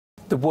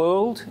The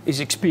world is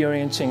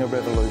experiencing a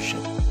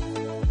revolution.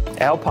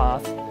 Our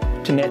path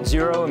to net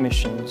zero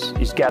emissions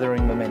is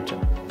gathering momentum,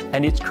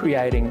 and it's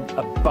creating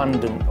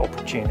abundant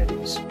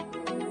opportunities.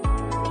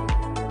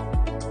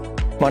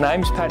 My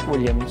name's Pat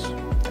Williams,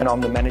 and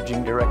I'm the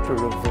Managing Director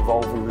of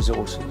Revolver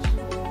Resources,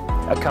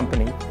 a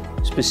company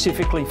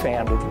specifically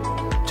founded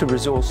to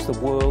resource the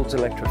world's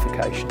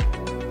electrification.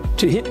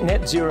 To hit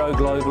net zero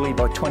globally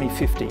by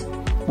 2050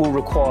 will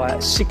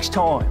require 6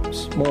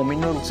 times more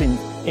minerals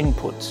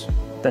inputs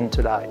than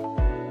today.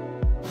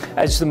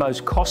 As the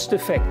most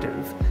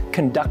cost-effective,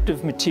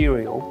 conductive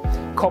material,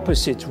 copper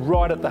sits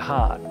right at the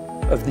heart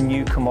of the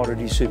new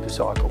commodity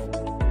supercycle.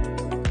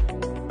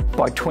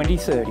 By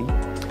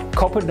 2030,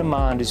 copper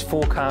demand is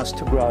forecast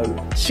to grow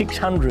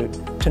 600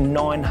 to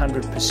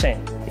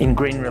 900% in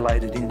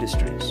green-related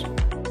industries.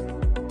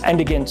 And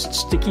against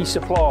sticky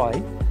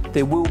supply,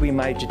 there will be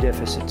major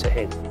deficits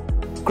ahead.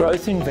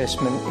 Growth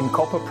investment in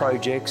copper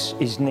projects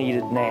is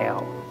needed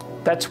now.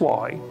 That's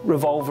why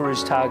Revolver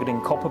is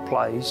targeting copper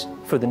plays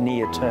for the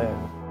near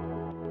term.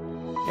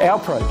 Our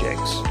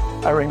projects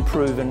are in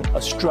proven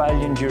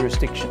Australian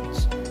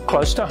jurisdictions,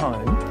 close to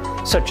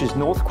home, such as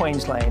North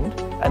Queensland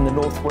and the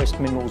Northwest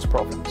Minerals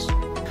Province.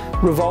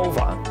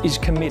 Revolver is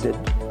committed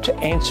to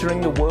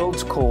answering the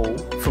world's call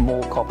for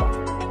more copper.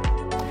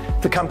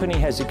 The company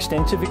has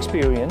extensive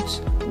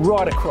experience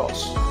right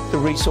across the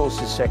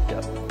resources sector,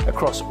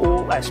 across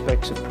all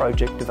aspects of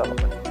project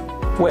development.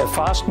 We're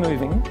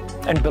fast-moving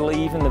and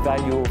believe in the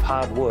value of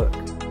hard work.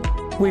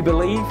 We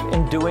believe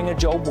in doing a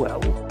job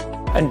well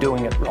and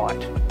doing it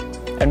right.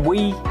 And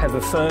we have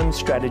a firm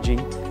strategy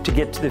to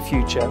get to the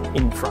future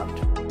in front.